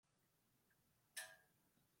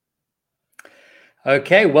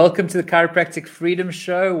Okay, welcome to the Chiropractic Freedom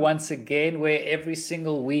Show once again, where every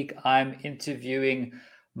single week I'm interviewing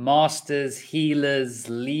masters, healers,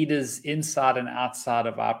 leaders inside and outside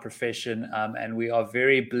of our profession. And we are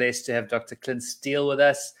very blessed to have Dr. Clint Steele with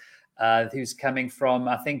us, who's coming from,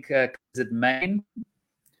 I think, is it Maine?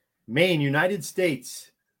 Maine, United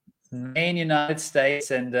States. Maine, United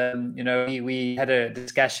States. And, we had a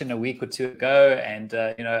discussion a week or two ago, and,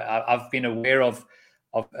 I've been aware of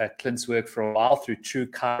Clint's work for a while through True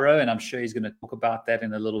Chiro, and I'm sure he's going to talk about that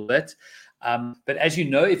in a little bit. But as you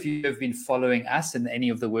know, if you have been following us and any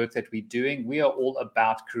of the work that we're doing, we are all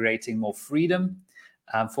about creating more freedom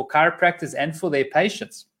for chiropractors and for their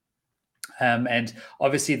patients. And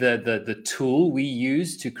obviously, the tool we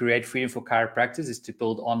use to create freedom for chiropractors is to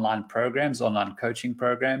build online programs, online coaching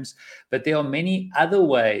programs. But there are many other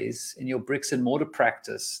ways in your bricks and mortar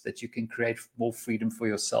practice that you can create more freedom for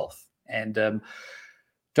yourself. And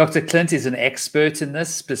Dr. Clint is an expert in this,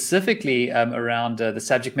 specifically around the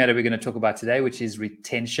subject matter we're going to talk about today, which is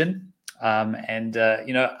retention. I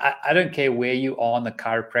don't care where you are on the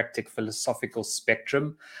chiropractic philosophical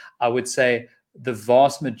spectrum. I would say the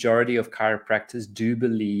vast majority of chiropractors do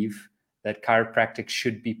believe that chiropractic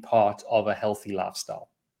should be part of a healthy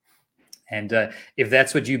lifestyle. And if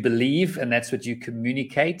that's what you believe and that's what you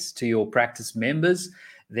communicate to your practice members,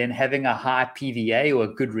 then having a high PVA or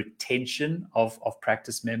a good retention of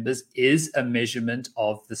practice members is a measurement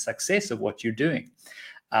of the success of what you're doing.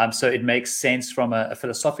 So it makes sense from a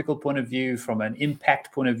philosophical point of view, from an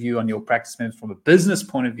impact point of view on your practice members, from a business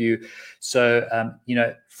point of view. So,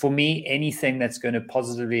 for me, anything that's going to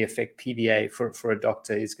positively affect PVA for a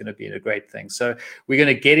doctor is going to be a great thing. So we're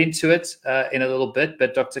going to get into it in a little bit.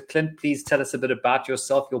 But Dr. Clint, please tell us a bit about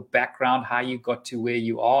yourself, your background, how you got to where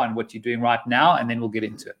you are and what you're doing right now, and then we'll get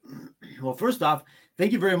into it. Well, first off,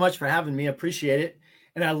 thank you very much for having me. I appreciate it.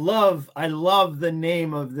 And I love the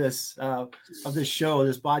name of this show,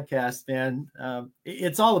 this podcast, man.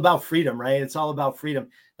 It's all about freedom, right? It's all about freedom,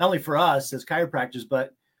 not only for us as chiropractors,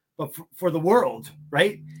 but for the world,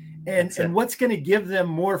 right? And what's going to give them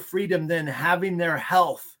more freedom than having their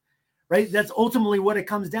health, right? That's ultimately what it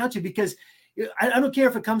comes down to, because I don't care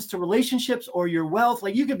if it comes to relationships or your wealth.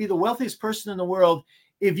 Like, you could be the wealthiest person in the world.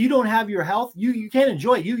 If you don't have your health, you can't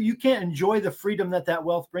enjoy it. You can't enjoy the freedom that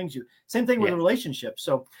wealth brings you. Same thing with a relationship.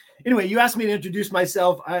 So anyway, you asked me to introduce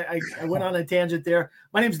myself. I went on a tangent there.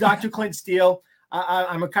 My name is Dr. Clint Steele.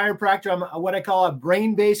 I'm a chiropractor. I'm what I call a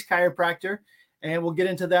brain-based chiropractor, and we'll get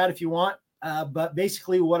into that if you want. But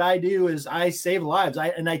basically what I do is I save lives.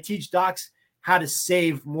 I teach docs how to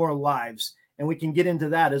save more lives, and we can get into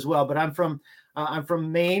that as well. But I'm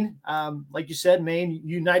from Maine, like you said, Maine,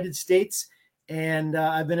 United States. And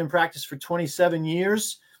I've been in practice for 27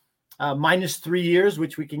 years, minus 3 years,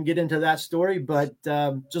 which we can get into that story, but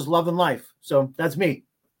just loving life. So that's me.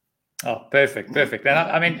 Oh, perfect.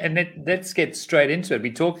 And let's get straight into it.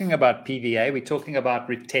 We're talking about PVA. We're talking about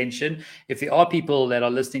retention. If there are people that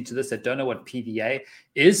are listening to this that don't know what PVA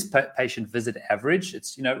is, patient visit average,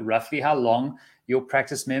 it's, roughly how long your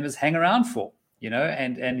practice members hang around for.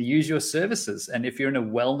 And use your services. And if you're in a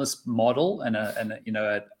wellness model and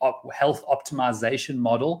a health optimization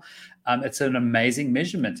model, it's an amazing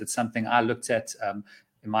measurement. It's something I looked at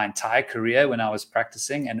in my entire career when I was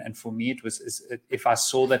practicing. And for me, if I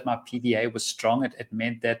saw that my PVA was strong, it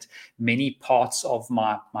meant that many parts of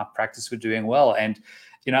my practice were doing well. And,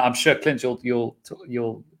 I'm sure, Clint,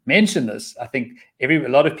 you'll mention this. I think a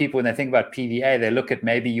lot of people, when they think about PVA, they look at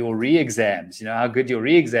maybe your re-exams, how good your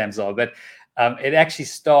re-exams are. But it actually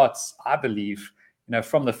starts, I believe,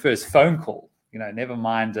 from the first phone call, never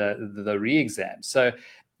mind the re-exam. So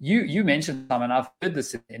you mentioned, Simon, I've heard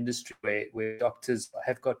this in the industry where doctors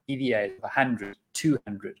have got PVAs of 100,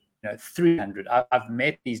 200, 300. I've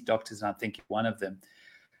met these doctors, and I'm thinking one of them.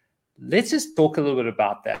 Let's just talk a little bit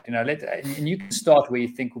about that. And you can start where you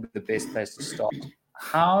think will be the best place to start.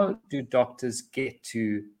 How do doctors get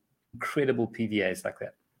to incredible PVAs like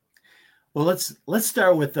that? Well, let's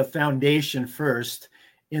start with the foundation first,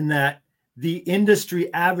 in that the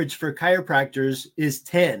industry average for chiropractors is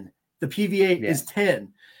 10. The PVA is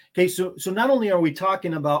 10. Okay, so not only are we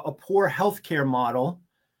talking about a poor healthcare model,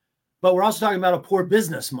 but we're also talking about a poor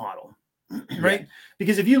business model, right?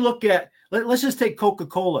 Because if you look at, let's just take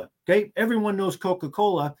Coca-Cola, okay? Everyone knows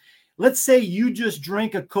Coca-Cola. Let's say you just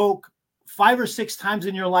drank a Coke 5 or 6 times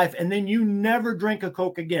in your life, and then you never drink a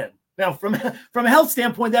Coke again. Now, from a health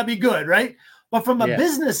standpoint, that'd be good, right? But from a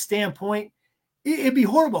business standpoint, it'd be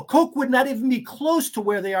horrible. Coke would not even be close to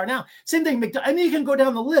where they are now. Same thing. You can go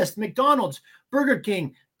down the list: McDonald's, Burger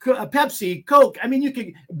King, Pepsi, Coke. You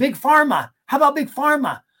could Big Pharma. How about Big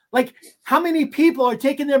Pharma? Like, how many people are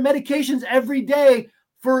taking their medications every day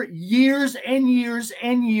for years and years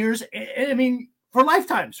and years? I mean, for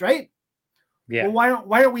lifetimes, right? Yeah. Well,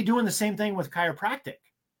 why aren't we doing the same thing with chiropractic?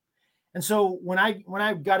 And so when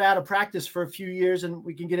I got out of practice for a few years, and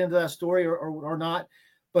we can get into that story or not,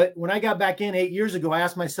 but when I got back in 8 years ago, I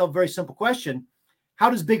asked myself a very simple question: how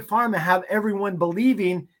does Big Pharma have everyone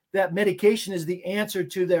believing that medication is the answer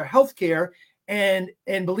to their health care, and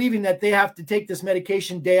believing that they have to take this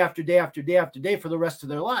medication day after day after day after day for the rest of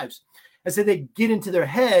their lives? I said they get into their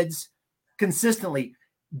heads consistently,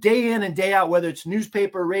 day in and day out, whether it's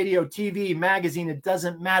newspaper, radio, TV, magazine, it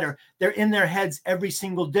doesn't matter. They're in their heads every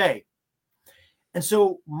single day. And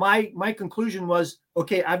so my conclusion was,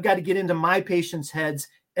 okay, I've got to get into my patients' heads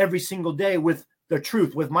every single day with the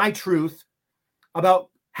truth, with my truth about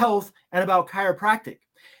health and about chiropractic.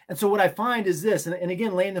 And so what I find is this, and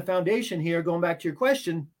again, laying the foundation here, going back to your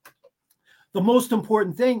question, the most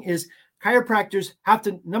important thing is chiropractors have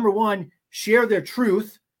to, number one, share their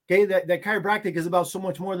truth, okay, that chiropractic is about so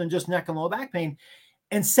much more than just neck and lower back pain.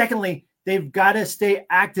 And secondly, they've got to stay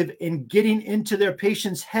active in getting into their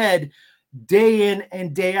patient's head day in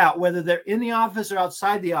and day out, whether they're in the office or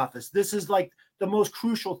outside the office. This is like the most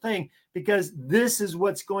crucial thing, because this is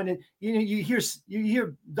what's going to, you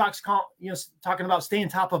hear docs talking about staying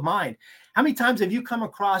top of mind. How many times have you come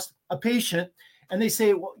across a patient and they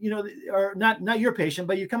say, well, or not your patient,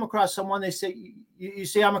 but you come across someone, they say, you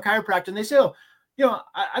say, I'm a chiropractor, and they say, oh,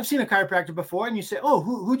 I've seen a chiropractor before. And you say, oh,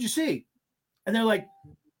 who'd you see? And they're like,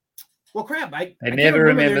 well, crap, I never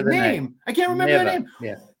remember their name. I can't remember their name.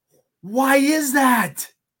 Yeah. Why is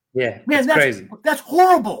that? Yeah, man, that's crazy. That's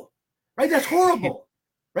horrible, right? That's horrible,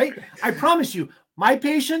 right? I promise you, my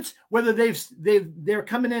patients, whether they're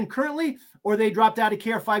coming in currently or they dropped out of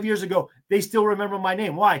care 5 years ago, they still remember my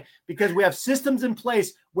name. Why? Because we have systems in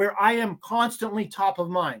place where I am constantly top of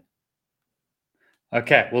mind.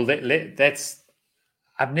 Okay, well, that's.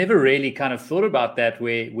 I've never really kind of thought about that,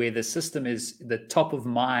 where the system is the top of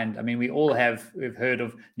mind. I mean, we've heard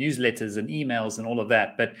of newsletters and emails and all of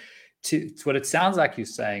that, but to what it sounds like you're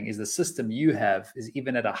saying is the system you have is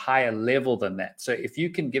even at a higher level than that. So if you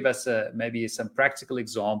can give us maybe some practical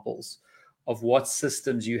examples of what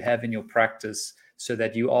systems you have in your practice so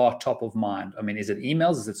that you are top of mind. I mean, is it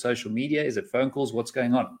emails? Is it social media? Is it phone calls? What's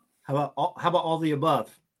going on? How about all the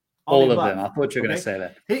above? All of them. I thought you were going to say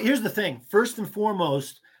that. Here's the thing. First and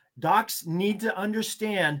foremost, docs need to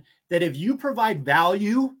understand that if you provide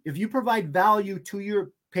value to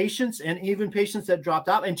your patients, and even patients that dropped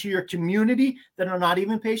out, and to your community that are not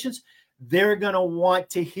even patients, they're going to want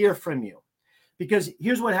to hear from you. Because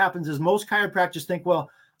here's what happens is most chiropractors think, well,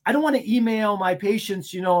 I don't want to email my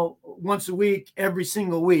patients, once a week, every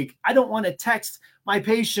single week. I don't want to text my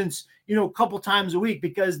patients, a couple times a week,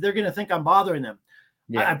 because they're going to think I'm bothering them.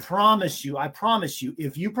 Yeah. I promise you,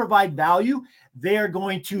 if you provide value, they're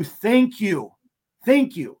going to thank you.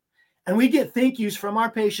 And we get thank yous from our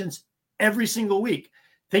patients every single week.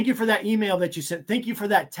 Thank you for that email that you sent. Thank you for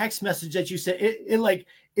that text message that you sent.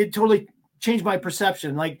 It totally changed my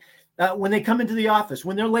perception. When they come into the office,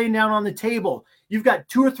 when they're laying down on the table, you've got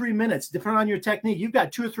 2 or 3 minutes, depending on your technique, you've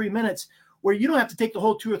got 2 or 3 minutes where you don't have to take the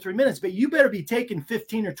whole 2 or 3 minutes, but you better be taking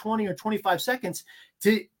 15 or 20 or 25 seconds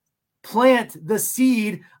to plant the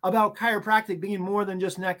seed about chiropractic being more than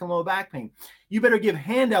just neck and low back pain. You better give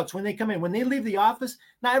handouts when they come in. When they leave the office,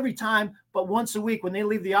 not every time, but once a week, when they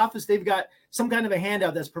leave the office, they've got some kind of a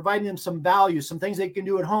handout that's providing them some value, some things they can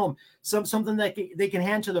do at home, something that they can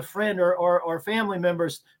hand to the friend or family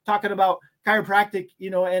members, talking about chiropractic,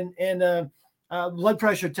 and blood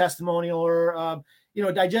pressure testimonial, or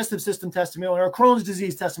digestive system testimonial, or Crohn's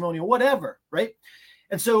disease testimonial, whatever, right?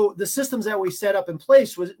 And so the systems that we set up in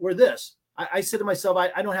place were this. I said to myself,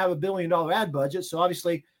 I don't have $1 billion ad budget. So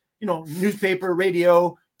obviously, newspaper,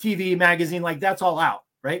 radio, TV, magazine, that's all out,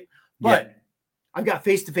 right? But yeah. I've got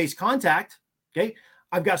face-to-face contact, okay?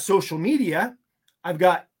 I've got social media. I've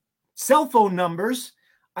got cell phone numbers.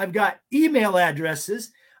 I've got email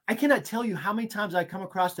addresses. I cannot tell you how many times I come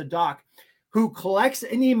across a doc who collects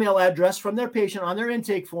an email address from their patient on their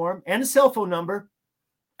intake form and a cell phone number,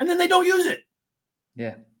 and then they don't use it.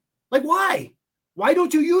 Yeah. Why? Why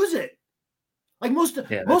don't you use it? Most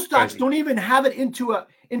docs don't even have it into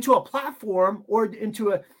a platform or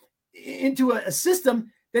into a system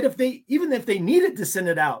that if they needed to send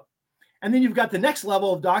it out. And then you've got the next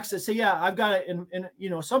level of docs that say, yeah, I've got it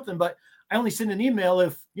in something, but I only send an email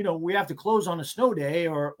if we have to close on a snow day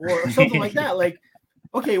or something like that.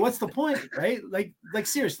 Okay, what's the point, right?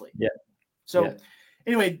 Seriously. Yeah. So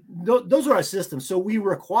anyway, those are our systems. So we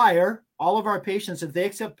require all of our patients, if they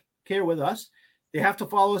accept care with us, They have to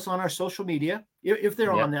follow us on our social media if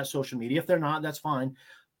they're on that social media. If they're not, that's fine.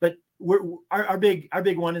 But our big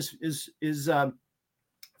one is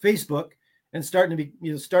Facebook, and starting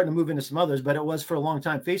to move into some others. But it was for a long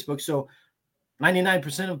time Facebook. So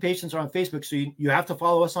 99% of patients are on Facebook. So you have to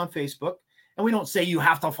follow us on Facebook. And we don't say you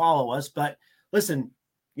have to follow us, but listen,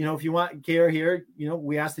 if you want care here,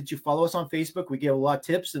 we ask that you follow us on Facebook. We give a lot of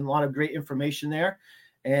tips and a lot of great information there.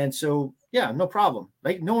 And so, yeah, no problem.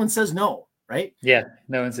 Right? No one says no, right? Yeah,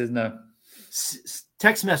 no one says no.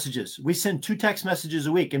 Text messages. We send 2 text messages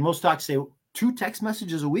a week. And most docs say 2 text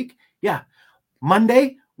messages a week. Yeah.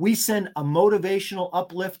 Monday, we send a motivational,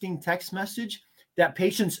 uplifting text message that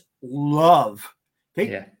patients love.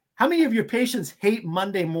 Okay. Yeah. How many of your patients hate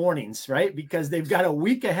Monday mornings, right? Because they've got a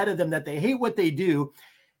week ahead of them that they hate what they do.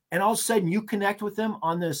 And all of a sudden you connect with them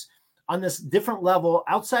on this different level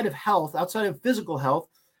outside of health, outside of physical health,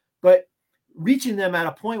 but reaching them at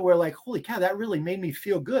a point where like, holy cow, that really made me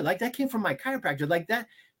feel good. Like that came from my chiropractor. Like that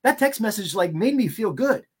text message like made me feel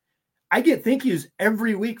good. I get thank yous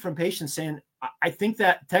every week from patients saying, I think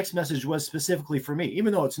that text message was specifically for me,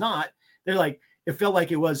 even though it's not. They're like, it felt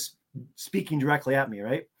like it was speaking directly at me,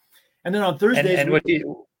 right? And then on Thursdays,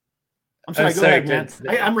 I'm sorry, go ahead, man.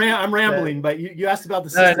 I'm rambling, but you asked about the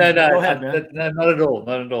system. No, go ahead, man. No, not at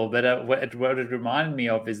all. But what it reminded me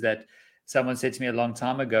of is that someone said to me a long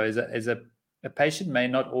time ago is a patient may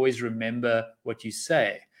not always remember what you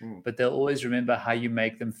say, but they'll always remember how you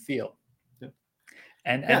make them feel. Yeah.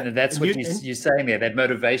 And that's what you're saying there, that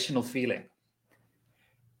motivational feeling.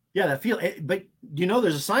 Yeah, that feel. But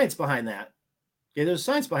there's a science behind that. Okay, there's a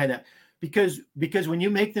science behind that because when you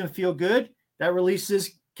make them feel good, that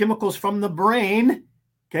releases chemicals from the brain.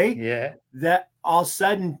 Okay. Yeah. That all of a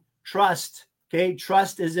sudden trust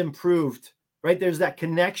is improved, right? There's that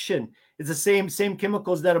connection. It's the same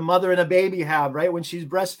chemicals that a mother and a baby have, right? When she's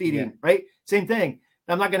breastfeeding, right? Same thing.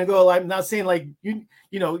 I'm not going to go, I'm not saying like,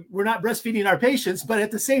 we're not breastfeeding our patients, but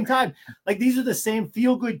at the same time, like these are the same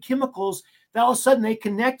feel good chemicals that all of a sudden they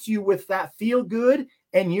connect you with that feel good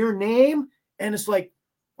and your name. And it's like,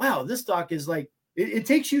 wow, this doc is like, it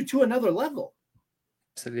takes you to another level.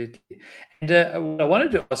 Absolutely. And what I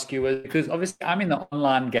wanted to ask you was, because obviously I'm in the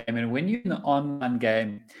online game, and when you're in the online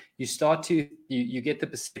game, you start to, you get the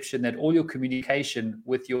perception that all your communication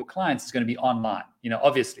with your clients is going to be online,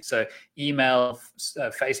 obviously. So email,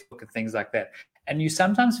 Facebook and things like that. And you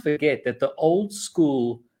sometimes forget that the old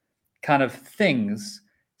school kind of things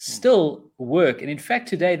still work. And in fact,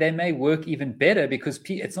 today they may work even better because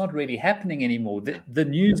it's not really happening anymore. The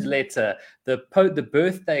newsletter, the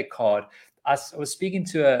birthday card. I was speaking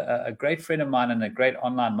to a great friend of mine and a great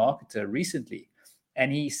online marketer recently,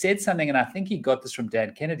 and he said something, and I think he got this from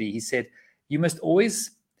Dan Kennedy. He said, you must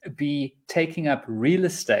always be taking up real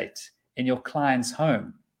estate in your client's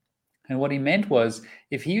home. And what he meant was,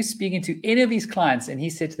 if he was speaking to any of his clients and he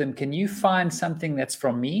said to them, can you find something that's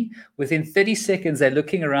from me? Within 30 seconds, they're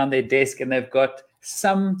looking around their desk and they've got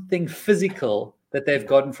something physical that they've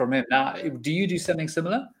gotten from him. Now, do you do something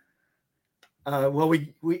similar? Well,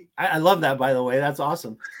 I love that, by the way. That's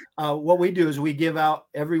awesome. What we do is we give out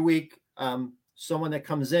every week, someone that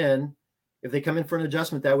comes in, if they come in for an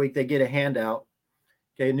adjustment that week, they get a handout,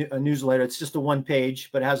 okay, a newsletter. It's just a 1 page,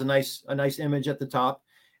 but it has a nice image at the top,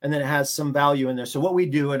 and then it has some value in there. So what we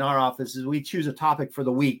do in our office is we choose a topic for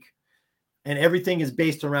the week, and everything is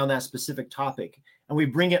based around that specific topic. And we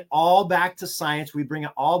bring it all back to science. We bring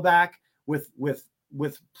it all back with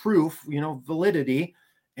proof, validity.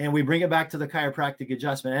 And we bring it back to the chiropractic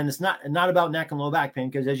adjustment. And it's not about neck and low back pain,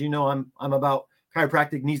 because as you know, I'm about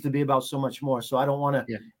chiropractic needs to be about so much more. So I don't want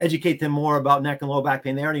to educate them more about neck and low back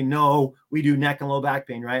pain. They already know we do neck and low back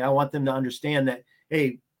pain, right? I want them to understand that,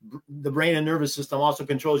 hey, the brain and nervous system also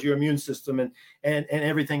controls your immune system and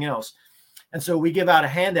everything else. And so we give out a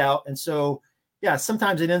handout. And so, yeah,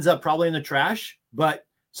 sometimes it ends up probably in the trash, but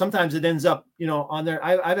sometimes it ends up, on there.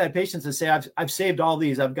 I've had patients that say, I've saved all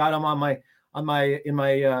these. I've got them in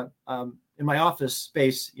my office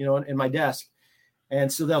space, in my desk.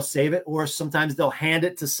 And so they'll save it, or sometimes they'll hand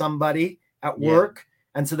it to somebody at work.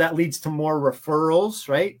 And so that leads to more referrals,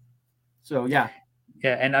 right? So, yeah.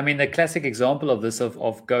 Yeah. And I mean, the classic example of this,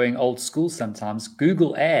 of going old school sometimes,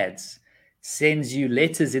 Google Ads sends you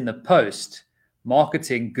letters in the post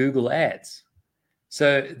marketing Google Ads.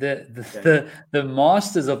 So the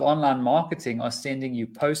masters of online marketing are sending you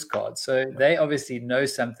postcards. So they obviously know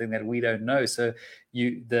something that we don't know. So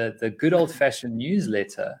the good old fashioned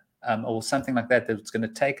newsletter or something like that that's going to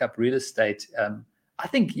take up real estate. I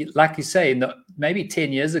think, like you say, maybe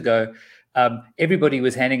 10 years ago, everybody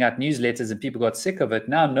was handing out newsletters and people got sick of it.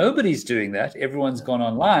 Now nobody's doing that. Everyone's gone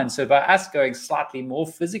online. So by us going slightly more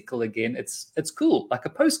physical again, it's cool, like a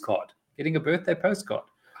postcard, getting a birthday postcard.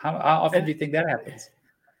 How often do you think that happens?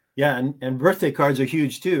 Yeah, and birthday cards are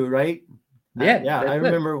huge too, right? Yeah, I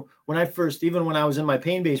remember when I first, even when I was in my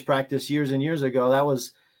pain-based practice years and years ago, that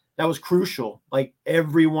was crucial. Like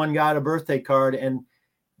everyone got a birthday card. And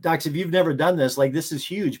docs, if you've never done this, like this is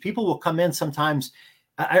huge. People will come in sometimes.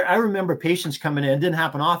 I remember patients coming in, it didn't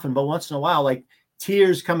happen often, but once in a while, like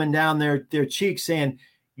tears coming down their cheeks saying,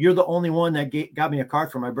 "You're the only one that got me a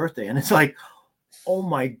card for my birthday." And it's like, oh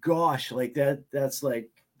my gosh, like that's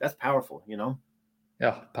powerful, you know?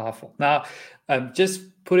 Yeah, powerful. Now, just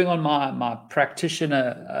putting on my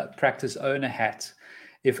practitioner, practice owner hat,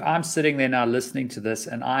 if I'm sitting there now listening to this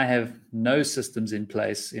and I have no systems in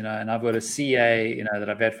place, you know, and I've got a CA, you know, that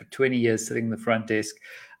I've had for 20 years sitting in the front desk,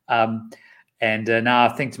 and now I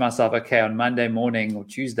think to myself, okay, on Monday morning or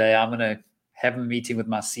Tuesday, I'm going to have a meeting with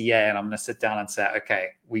my CA and I'm going to sit down and say, okay,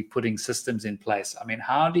 we're putting systems in place. I mean,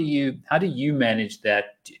 how do you manage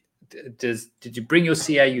that? Did you bring your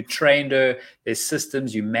CA? You trained her? There's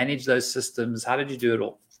systems. You manage those systems. How did you do it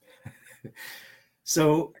all?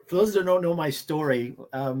 So for those that don't know my story,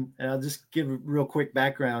 and I'll just give a real quick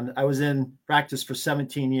background. I was in practice for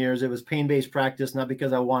 17 years. It was pain-based practice, not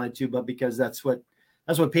because I wanted to, but because that's what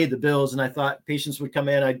paid the bills. And I thought patients would come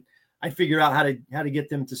in. I'd figure out how to get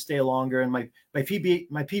them to stay longer. And my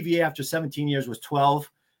PVA after 17 years was 12.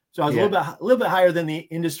 So I was a little bit higher than the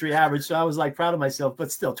industry average. So I was like proud of myself,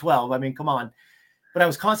 but still 12. I mean, come on. But I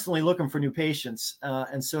was constantly looking for new patients.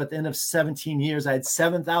 And so at the end of 17 years, I had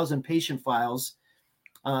 7,000 patient files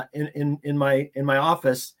in my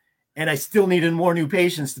office, and I still needed more new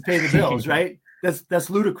patients to pay the bills, right? That's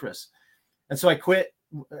ludicrous. And so I quit,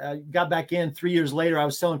 got back in 3 years later. I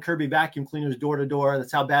was selling Kirby vacuum cleaners door to door.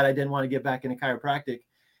 That's how bad I didn't want to get back into chiropractic.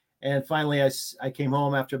 And finally I came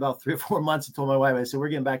home after about 3 or 4 months and told my wife, I said, we're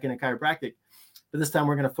getting back into chiropractic, but this time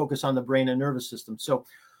we're going to focus on the brain and nervous system. So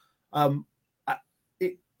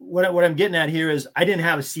what I'm getting at here is I didn't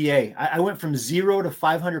have a CA. I went from 0 to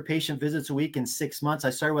 500 patient visits a week in 6 months.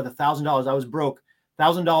 I started with $1,000. I was broke,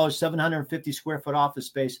 $1,000, 750 square foot office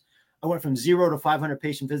space. I went from 0 to 500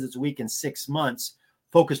 patient visits a week in 6 months,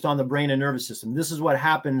 focused on the brain and nervous system. This is what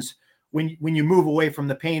happens when you move away from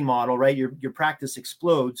the pain model, right? Your practice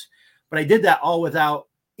explodes. But I did that all without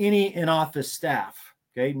any in-office staff.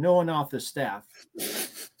 Okay, no in-office staff.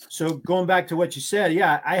 So going back to what you said,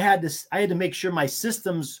 yeah, I had to make sure my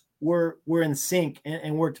systems were in sync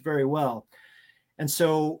and worked very well. And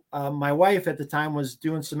so my wife at the time was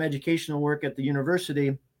doing some educational work at the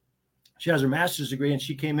university. She has her master's degree, and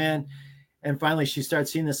she came in, and finally she started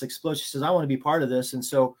seeing this explode. She says, I want to be part of this. And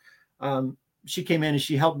so she came in and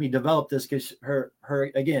she helped me develop this, because her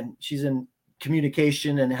again, she's in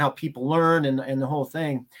communication and how people learn and the whole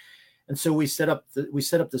thing. And so we set up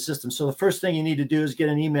the system. So the first thing you need to do is get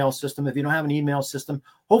an email system. If you don't have an email system,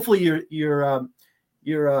 hopefully your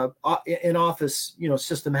in-office, you know,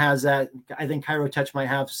 system has that. I think ChiroTouch might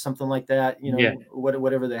have something like that, you know,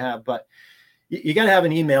 whatever they have. But you got to have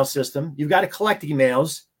an email system. You've got to collect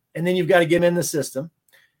emails, and then you've got to get them in the system.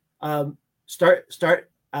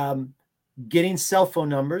 Start getting cell phone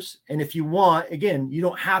numbers. And if you want, again, you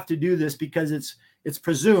don't have to do this because it's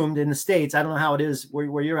presumed in the States. I don't know how it is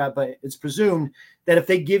where you're at, but it's presumed that if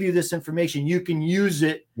they give you this information, you can use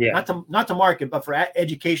it, not to market, but for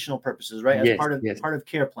educational purposes, right? As part of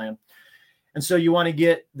care plan. And so you want to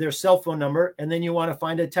get their cell phone number, and then you want to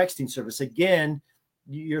find a texting service. Again,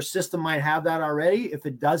 your system might have that already. If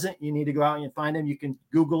it doesn't, you need to go out and find them. You can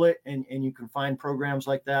Google it, and you can find programs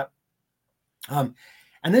like that. And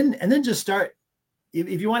then just start.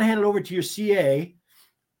 If you want to hand it over to your CA,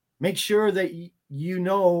 make sure that you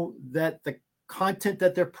know that the content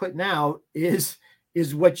that they're putting out is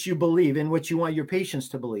what you believe and what you want your patients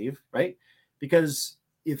to believe, right? Because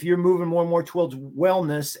if you're moving more and more towards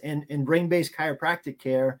wellness and brain-based chiropractic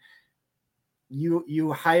care,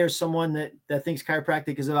 you hire someone that thinks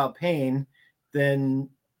chiropractic is about pain, then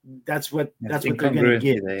that's what they're going to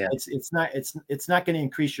get. It's not going to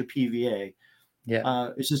increase your PVA.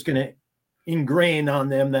 It's just going to ingrain on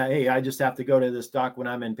them that, hey, I just have to go to this doc when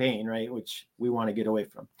I'm in pain, right? Which we want to get away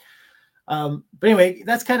from. But anyway,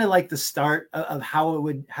 that's kind of like the start of how it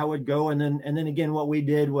would go. And then again, what we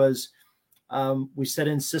did was we set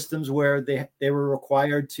in systems where they were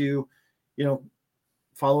required to, you know,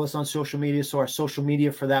 follow us on social media. So our social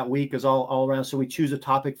media for that week is all around. So we choose a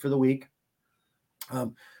topic for the week.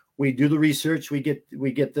 We do the research. We get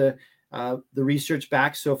the research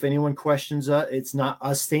back. So if anyone questions it's not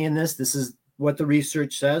us saying this is what the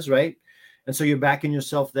research says, right? And so you're backing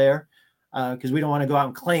yourself there. because we don't want to go out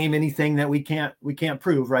and claim anything that we can't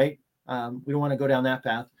prove, right? We don't want to go down that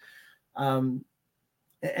path. And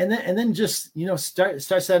then just, start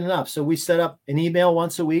setting up. So we set up an email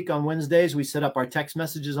once a week on Wednesdays. We set up our text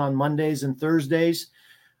messages on Mondays and Thursdays,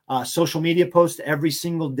 social media posts every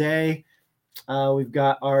single day. We've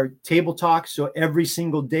got our table talk. So every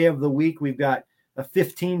single day of the week, we've got a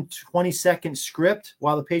 15-20-second script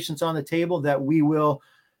while the patient's on the table that we will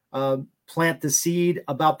plant the seed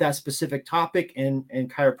about that specific topic and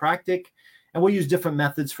chiropractic. And we'll use different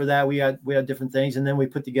methods for that. We had different things. And then we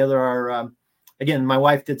put together our, again, my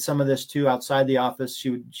wife did some of this too outside the office. She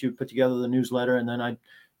would put together the newsletter, and then I'd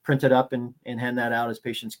print it up and hand that out as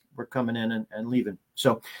patients were coming in and leaving.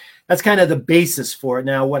 So that's kind of the basis for it.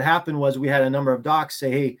 Now, what happened was we had a number of docs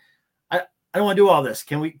say, hey, I don't want to do all this.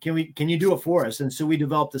 Can you do it for us? And so we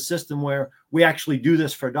developed a system where we actually do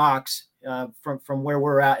this for docs from where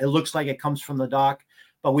we're at. It looks like it comes from the doc,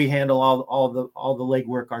 but we handle all the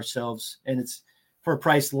legwork ourselves, and it's for a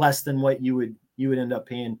price less than what you would end up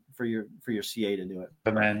paying for your CA to do it.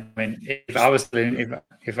 But man, I mean, if I was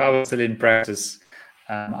still in practice,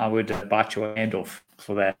 I would bite your hand off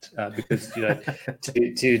for that because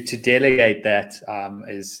to delegate that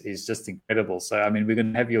is just incredible. So I mean, we're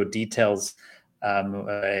going to have your details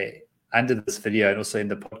under this video and also in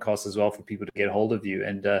the podcast as well for people to get hold of you.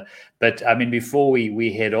 And but I mean, before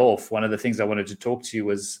we head off, one of the things I wanted to talk to you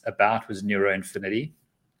was neuroinfinity.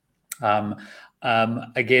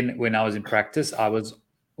 Again, when I was in practice, I was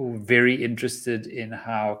very interested in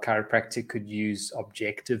how chiropractic could use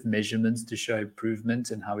objective measurements to show improvement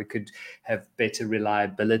and how we could have better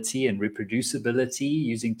reliability and reproducibility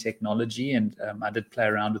using technology. And I did play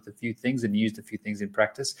around with a few things and used a few things in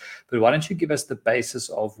practice. But why don't you give us the basis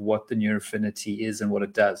of what the neuroinfinity is and what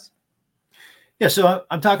it does? Yeah, so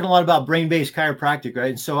I'm talking a lot about brain-based chiropractic,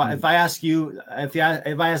 right? So if I ask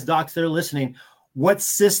docs that are listening, what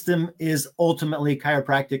system is ultimately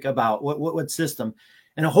chiropractic about? What system?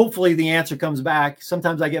 And hopefully the answer comes back.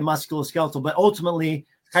 Sometimes I get musculoskeletal, but ultimately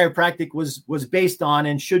chiropractic was based on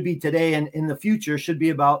and should be today and in the future should be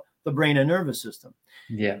about the brain and nervous system.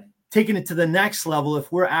 Yeah. Taking it to the next level,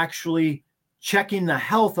 if we're actually checking the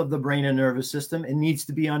health of the brain and nervous system, it needs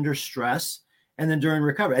to be under stress and then during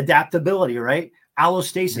recovery. Adaptability, right?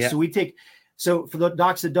 Allostasis. Yeah. So for the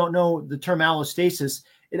docs that don't know the term allostasis,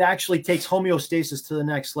 it actually takes homeostasis to the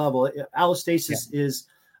next level. Allostasis is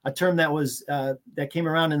a term that came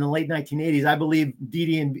around in the late 1980s. I believe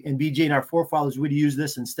Didi and BJ and our forefathers would use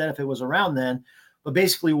this instead if it was around then. But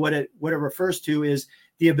basically what it refers to is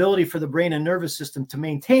the ability for the brain and nervous system to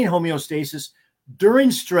maintain homeostasis during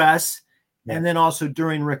stress and then also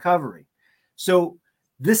during recovery. So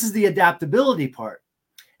this is the adaptability part.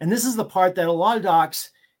 And this is the part that a lot of docs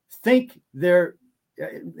think they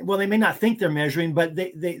may not think they're measuring, but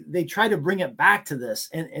they try to bring it back to this.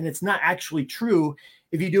 And it's not actually true.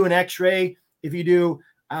 If you do an X-ray, if you do,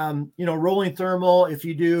 rolling thermal, if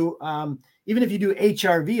you do, even if you do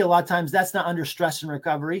HRV, a lot of times that's not under stress and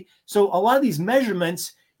recovery. So a lot of these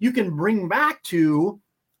measurements you can bring back to,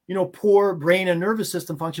 poor brain and nervous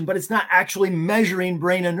system function, but it's not actually measuring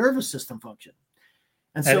brain and nervous system function.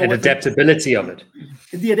 And so adaptability of it.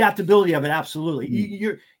 The adaptability of it, absolutely.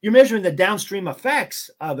 You're measuring the downstream effects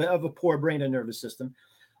of a poor brain and nervous system,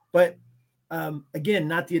 but again,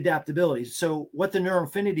 not the adaptability. So what the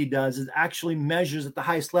neuroinfinity does is actually measures at the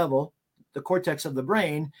highest level, the cortex of the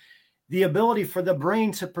brain, the ability for the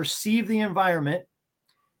brain to perceive the environment,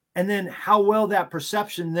 and then how well that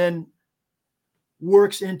perception then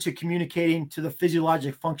works into communicating to the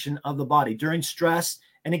physiologic function of the body during stress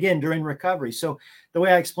and again during recovery. So the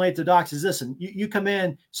way I explain it to docs is this: you come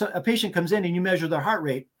in, so a patient comes in and you measure their heart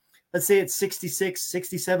rate. Let's say it's 66,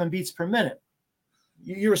 67 beats per minute.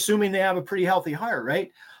 You're assuming they have a pretty healthy heart,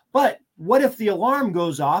 right? But what if the alarm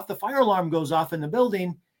goes off, the fire alarm goes off in the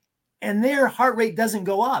building, and their heart rate doesn't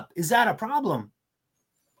go up? Is that a problem?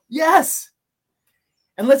 Yes.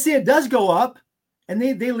 And let's say it does go up, and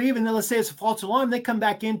they leave, and then let's say it's a false alarm. They come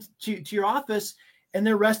back into your office, and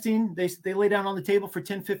they're resting. They lay down on the table for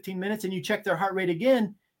 10, 15 minutes, and you check their heart rate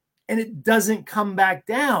again, and it doesn't come back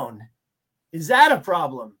down. Is that a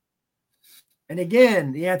problem? And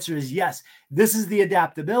again, the answer is yes. This is the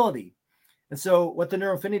adaptability. And so what the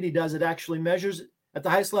neuroinfinity does, it actually measures at the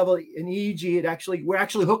highest level in EEG. We're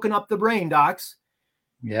actually hooking up the brain, docs.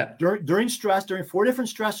 Yeah. During stress, during 4 different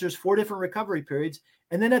stressors, 4 different recovery periods.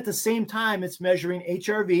 And then at the same time, it's measuring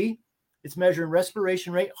HRV, it's measuring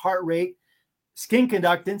respiration rate, heart rate, skin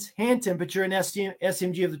conductance, hand temperature, and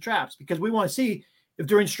SMG of the traps. Because we want to see if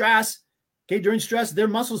during stress, their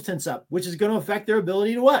muscles tense up, which is going to affect their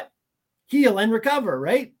ability to what? Heal and recover,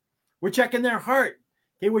 right? We're checking their heart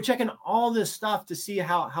Okay, we're checking all this stuff to see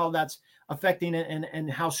how that's affecting it,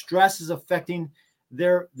 and how stress is affecting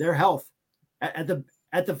their health at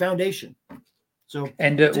the foundation. So,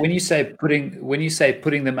 and when you say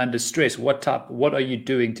putting them under stress, what are you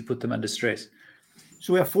doing to put them under stress?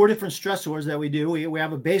 So we have 4 different stressors that we do. We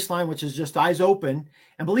have a baseline, which is just eyes open.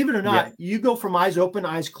 And believe it or not, you go from eyes open,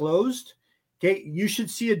 eyes closed. Okay, you should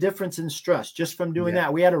see a difference in stress just from doing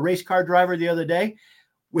that. We had a race car driver the other day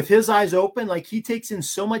with his eyes open. Like, he takes in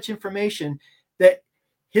so much information that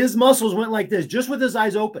his muscles went like this just with his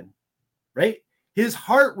eyes open, right? His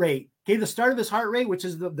heart rate, okay, the start of his heart rate, which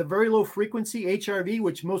is the very low frequency HRV,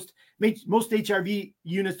 which most HRV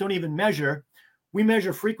units don't even measure. We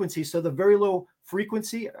measure frequency. So the very low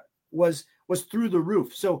frequency was through the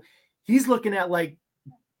roof. So he's looking at like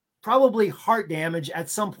probably heart damage at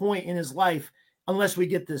some point in his life, unless we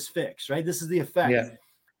get this fixed, right? This is the effect.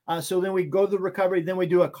 So then we go to the recovery, then we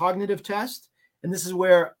do a cognitive test. And this is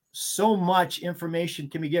where so much information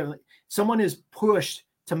can be given. Someone is pushed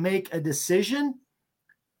to make a decision,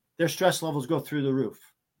 their stress levels go through the roof,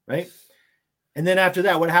 right? And then after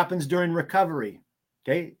that, what happens during recovery?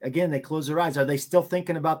 Okay, again, they close their eyes. Are they still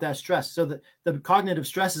thinking about that stress? So the cognitive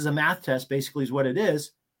stress is a math test, basically, is what it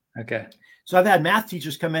is. Okay. So I've had math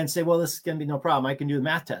teachers come in and say, well, this is going to be no problem. I can do the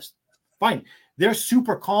math test. Fine. They're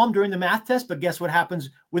super calm during the math test, but guess what happens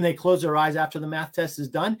when they close their eyes after the math test is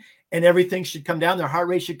done? And everything should come down. Their heart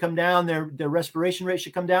rate should come down. Their respiration rate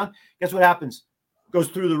should come down. Guess what happens? Goes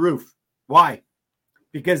through the roof. Why?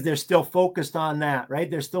 Because they're still focused on that, right?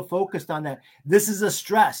 They're still focused on that. This is a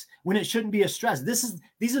stress when it shouldn't be a stress.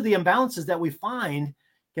 These are the imbalances that we find,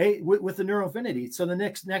 okay, with the neuroinfinity. So the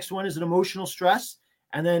next one is an emotional stress.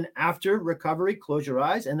 And then after recovery, close your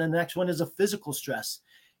eyes. And then the next one is a physical stress.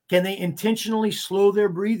 Can they intentionally slow their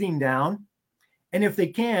breathing down? And if they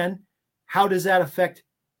can, how does that affect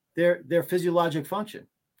their physiologic function?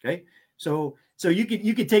 Okay. So you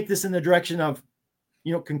could take this in the direction of,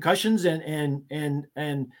 concussions and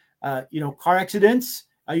car accidents.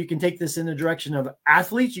 You can take this in the direction of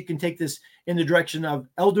athletes. You can take this in the direction of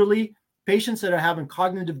elderly patients that are having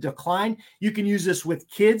cognitive decline. You can use this with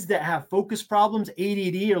kids that have focus problems,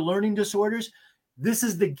 ADD, or learning disorders. This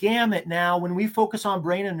is the gamut now when we focus on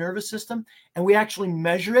brain and nervous system and we actually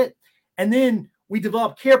measure it. And then we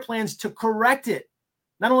develop care plans to correct it.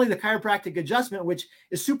 Not only the chiropractic adjustment, which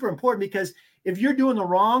is super important, because if you're doing the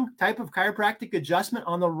wrong type of chiropractic adjustment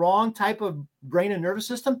on the wrong type of brain and nervous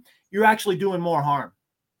system, you're actually doing more harm.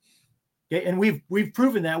 Okay, and we've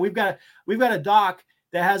proven that. We've got a doc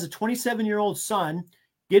that has a 27-year-old son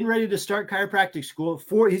getting ready to start chiropractic school.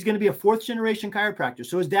 He's going to be a 4th generation chiropractor.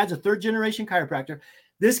 So his dad's a 3rd generation chiropractor.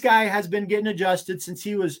 This guy has been getting adjusted since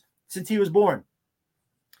he was born.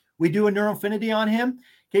 We do a neuroinfinity on him.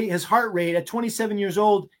 Okay, his heart rate at 27 years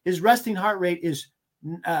old, his resting heart rate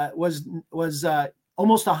was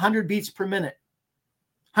almost 100 beats per minute.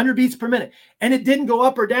 100 beats per minute. And it didn't go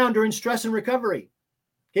up or down during stress and recovery.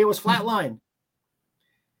 Okay, it was flatline.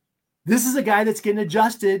 This is a guy that's getting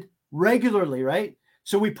adjusted regularly, right?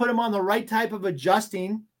 So we put him on the right type of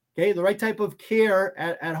adjusting, okay, the right type of care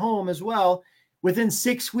at home as well. Within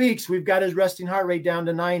 6 weeks, we've got his resting heart rate down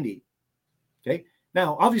to 90. Okay,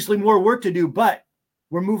 now obviously more work to do, but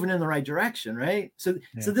we're moving in the right direction, right? So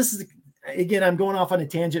this is, again, I'm going off on a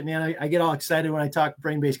tangent, man. I get all excited when I talk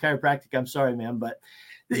brain-based chiropractic. I'm sorry, man, but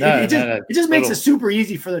it just makes it super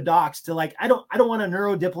easy for the docs to I don't want to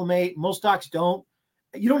neurodiplomate. Most docs don't.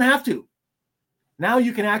 You don't have to. Now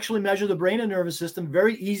you can actually measure the brain and nervous system.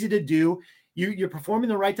 Very easy to do. You're performing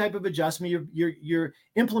the right type of adjustment. You're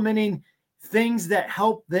implementing things that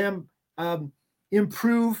help them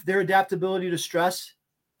improve their adaptability to stress.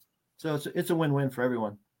 So it's a win-win for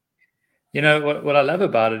everyone. What I love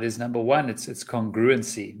about it is, number one, it's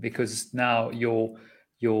congruency, because now your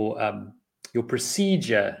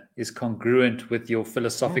procedure is congruent with your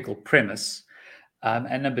philosophical premise,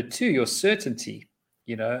 and number two, your certainty.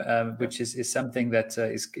 Which is something that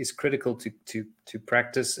is critical to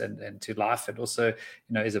practice and to life, and also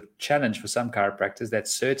is a challenge for some chiropractors. That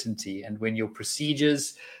certainty, and when your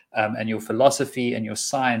procedures and your philosophy and your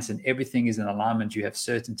science and everything is in alignment, you have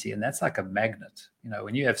certainty, and that's like a magnet.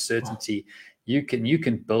 When you have certainty, you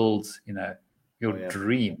can build your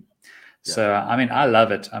dream. Yeah. So I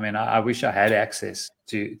love it. I wish I had access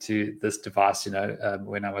to this device,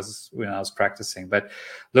 when I was practicing. But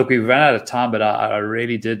look, we've run out of time, but I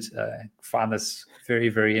really did find this very,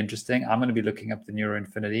 very interesting. I'm going to be looking up the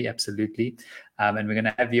neuroinfinity, absolutely, and we're going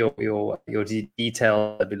to have your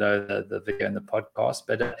detail below the video and the podcast.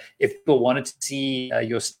 But if people wanted to see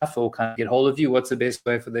your stuff or kind of get hold of you, what's the best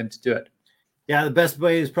way for them to do it? Yeah, the best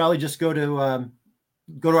way is probably just go to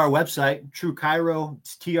go to our website, TrueChiro,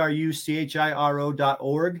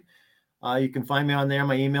 TruChiro.org. You can find me on there.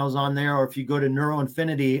 My email's on there. Or if you go to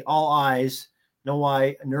NeuroInfinity, all eyes, no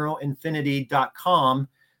Y, neuroinfinity.com.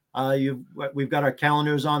 We've got our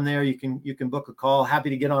calendars on there. You can book a call. Happy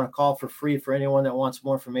to get on a call for free for anyone that wants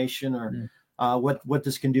more information or what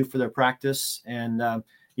this can do for their practice. And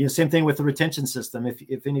same thing with the retention system.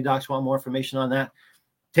 If any docs want more information on that,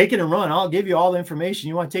 take it and run. I'll give you all the information.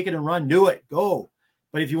 You want to take it and run, do it, go.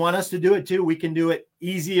 But if you want us to do it too, we can do it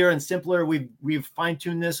easier and simpler. We've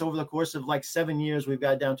fine-tuned this over the course of like 7 years. We've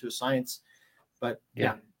got it down to a science. But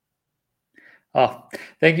yeah. Oh,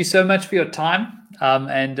 thank you so much for your time.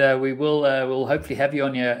 And we'll hopefully have you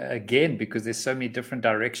on here again, because there's so many different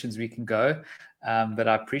directions we can go. But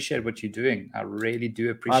I appreciate what you're doing. I really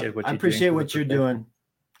do appreciate what you're doing. I appreciate what you're doing.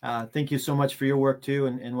 Thank you so much for your work too,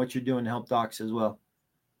 and what you're doing to help docs as well.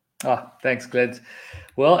 Oh, thanks, Clint.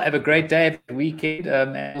 Well, have a great day, have a weekend,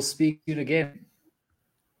 and we'll speak to you again.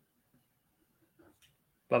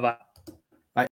 Bye-bye.